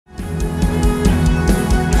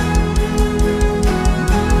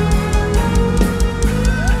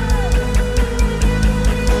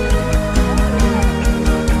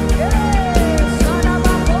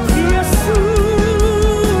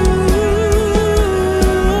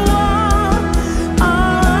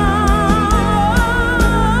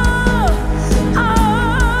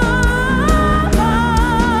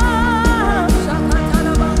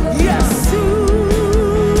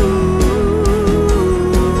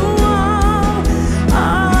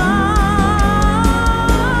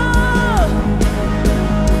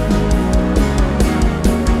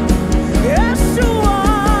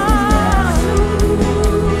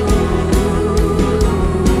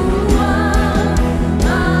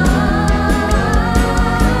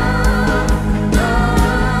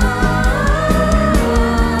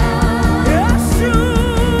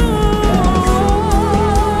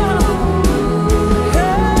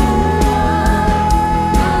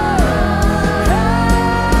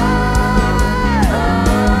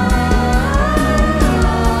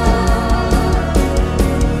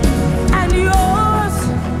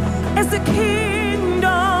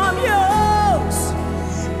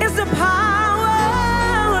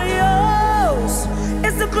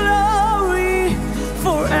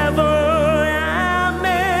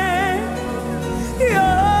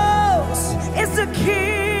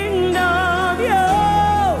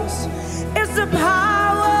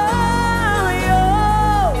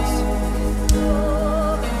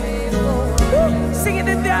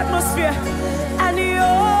atmosphere. And yours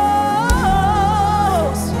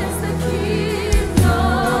is the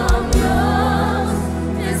kingdom, yours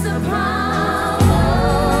is the power,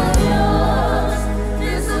 yours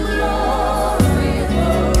is the glory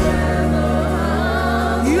forever.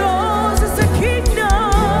 Yours is the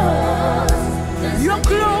kingdom. Your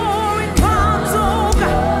glory comes, oh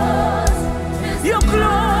God. Your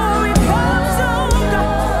glory comes, oh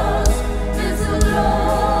God. Is the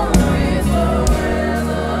glory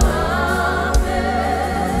forever.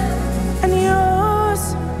 And yours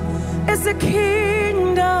is the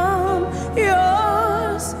kingdom.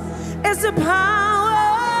 Yours is the power.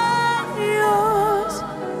 Yours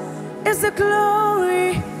is the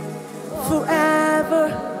glory forever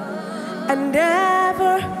and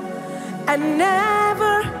ever and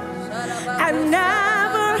ever and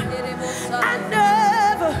ever and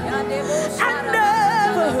ever and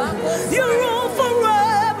ever. You rule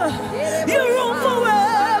forever. You rule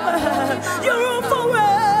forever. You rule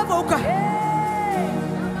forever, oh God.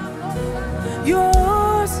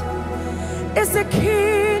 Yours is the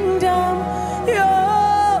kingdom.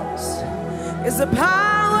 Yours is the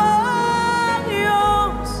power.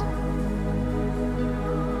 Yours.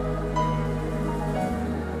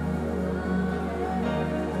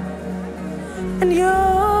 And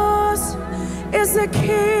yours is the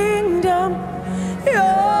kingdom.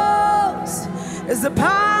 Yours is the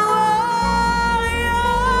power.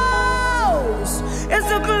 Yours is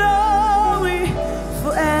the glory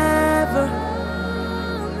forever.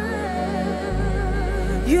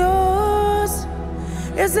 Yours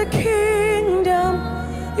is the kingdom.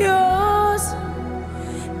 Yours,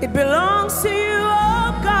 it belongs to you,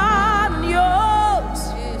 oh God. Yours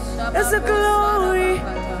is the glory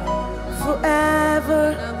forever.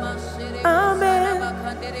 Amen.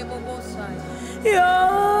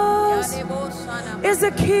 Yours is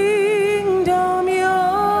the kingdom.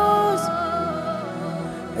 Yours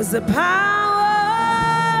is the power.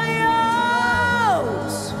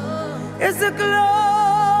 Yours is the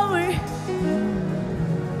glory.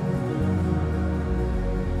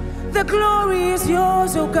 The glory is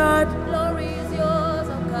yours, oh God. Glory is yours,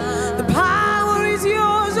 oh God. The power is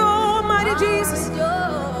yours, Almighty Jesus.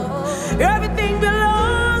 Everything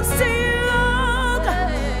belongs to you, oh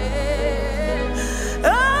God.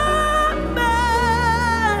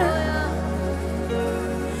 Amen.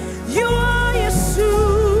 You are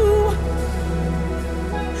Yeshua.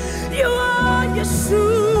 You are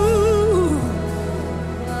Yeshua.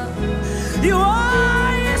 You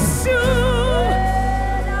are Yeshua.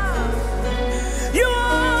 You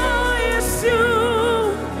are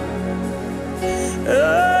Yeshua.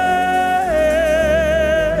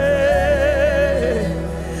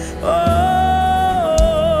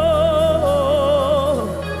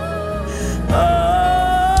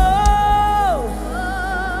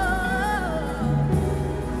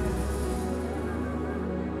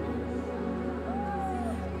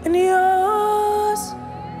 And yours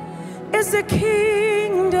is the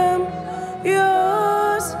kingdom.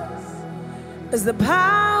 Yours is the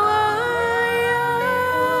power.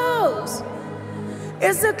 Yours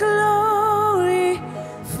is the glory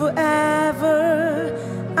forever.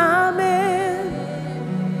 Amen.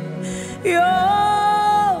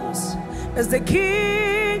 Yours is the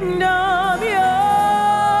kingdom.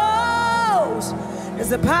 Yours is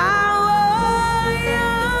the power.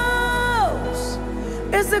 Yours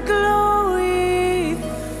is the glory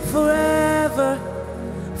forever,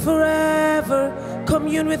 forever.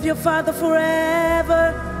 Commune with your Father forever,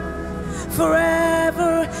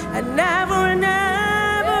 forever and ever and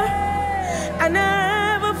ever and ever.